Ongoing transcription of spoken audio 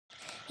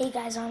Hey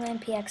guys, I'm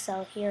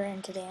MPXL here,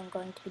 and today I'm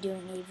going to be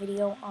doing a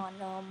video on,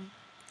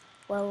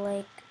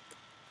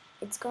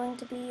 it's going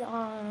to be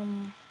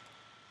on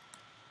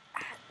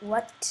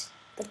what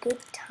the good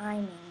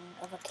timing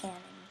of a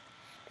cannon.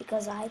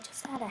 Because I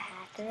just had a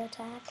hacker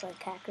attack,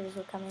 like hackers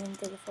were coming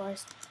into the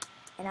forest,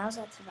 and I was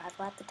at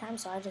survival at the time,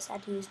 so I just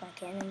had to use my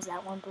cannons.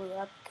 That one blew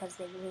up because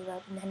they blew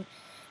up, and then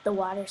the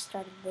water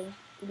started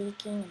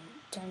leaking and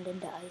turned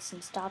into ice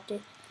and stopped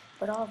it.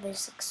 But all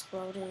this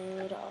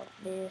exploded, all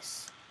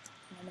this,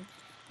 and then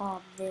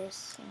all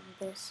this, and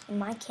this. And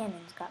my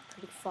cannons got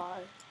pretty far.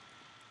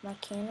 My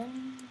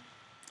cannon,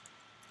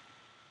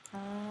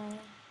 I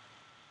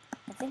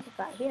think it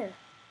got here.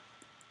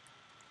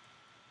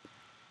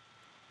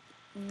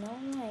 No,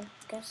 I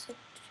guess it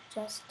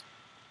just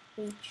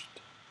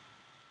reached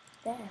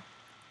there.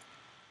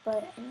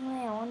 But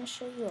anyway, I want to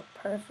show you a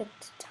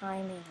perfect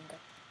timing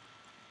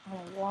on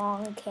a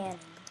long cannon.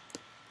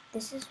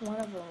 This is one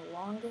of the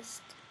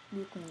longest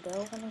you can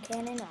go on a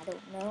cannon. I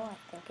don't know, I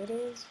think it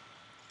is.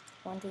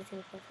 1, 2, 3,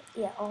 4, 5.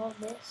 Yeah, all of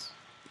this.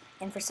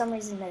 And for some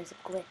reason there's a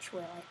glitch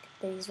where like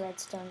these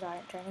redstones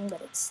aren't turning,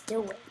 but it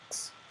still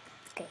works.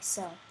 Okay,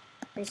 so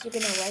first you're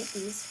gonna write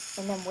these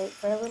and then wait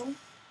for a little.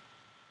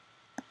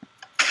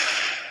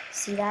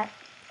 See that?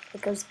 It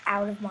goes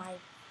out of my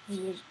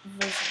vision.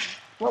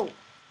 Whoa!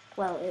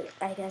 Well,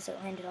 I guess it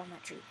landed on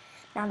that tree.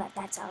 Now that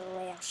that's out of the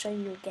way, I'll show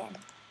you again.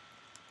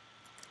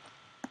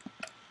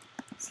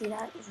 See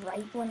that?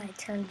 Right when I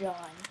turned it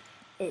on,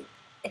 it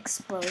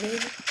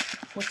exploded,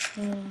 which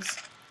means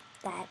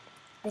that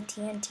the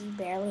TNT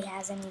barely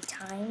has any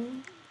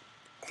time.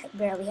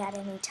 Barely had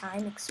any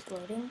time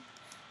exploding,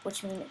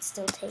 which means it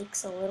still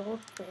takes a little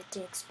for it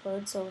to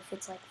explode. So if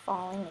it's like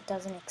falling, it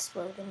doesn't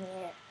explode in the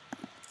air.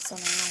 So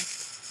now.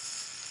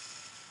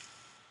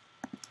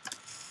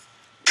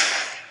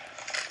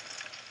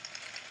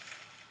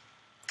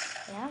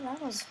 Yeah,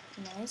 that was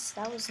nice.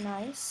 That was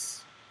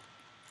nice.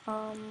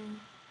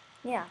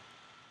 Yeah.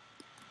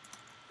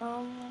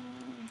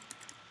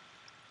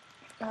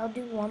 I'll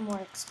do one more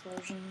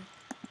explosion,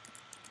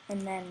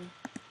 and then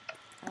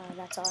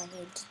that's all I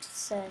need to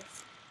say.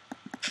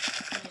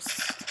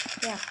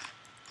 Yeah.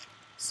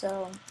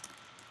 So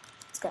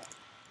let's go.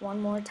 One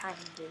more time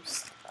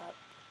boost up.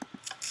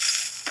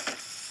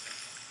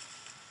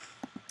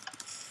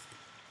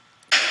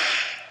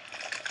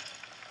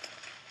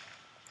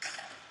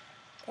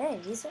 Okay,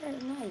 these are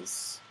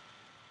nice.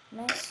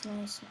 Nice.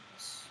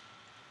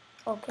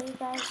 Okay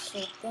guys, so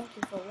thank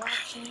you for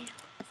watching.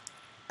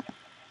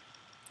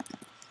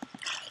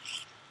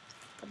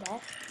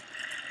 That.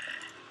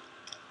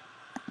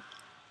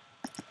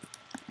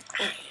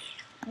 Oh.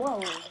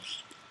 Whoa.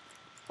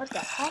 What the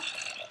heck?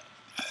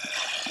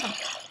 Oh.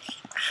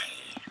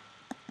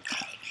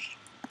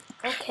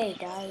 Okay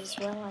guys,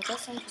 well I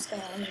guess I'm just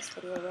gonna end this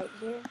video right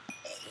here.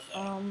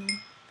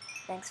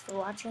 Thanks for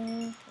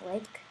watching.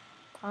 Like,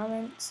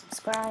 comment,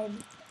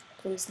 subscribe.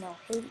 Please no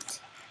hate.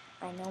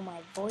 I know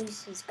my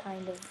voice is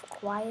kind of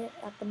quiet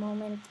at the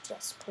moment.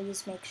 Just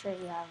please make sure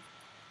you have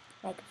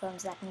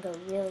microphones that can go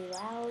really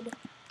loud,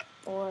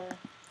 or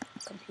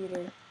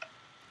computer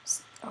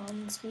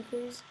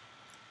speakers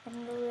that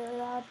can go really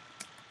loud.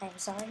 I'm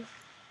sorry.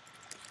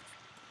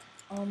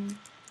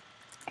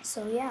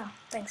 So yeah,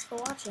 thanks for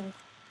watching.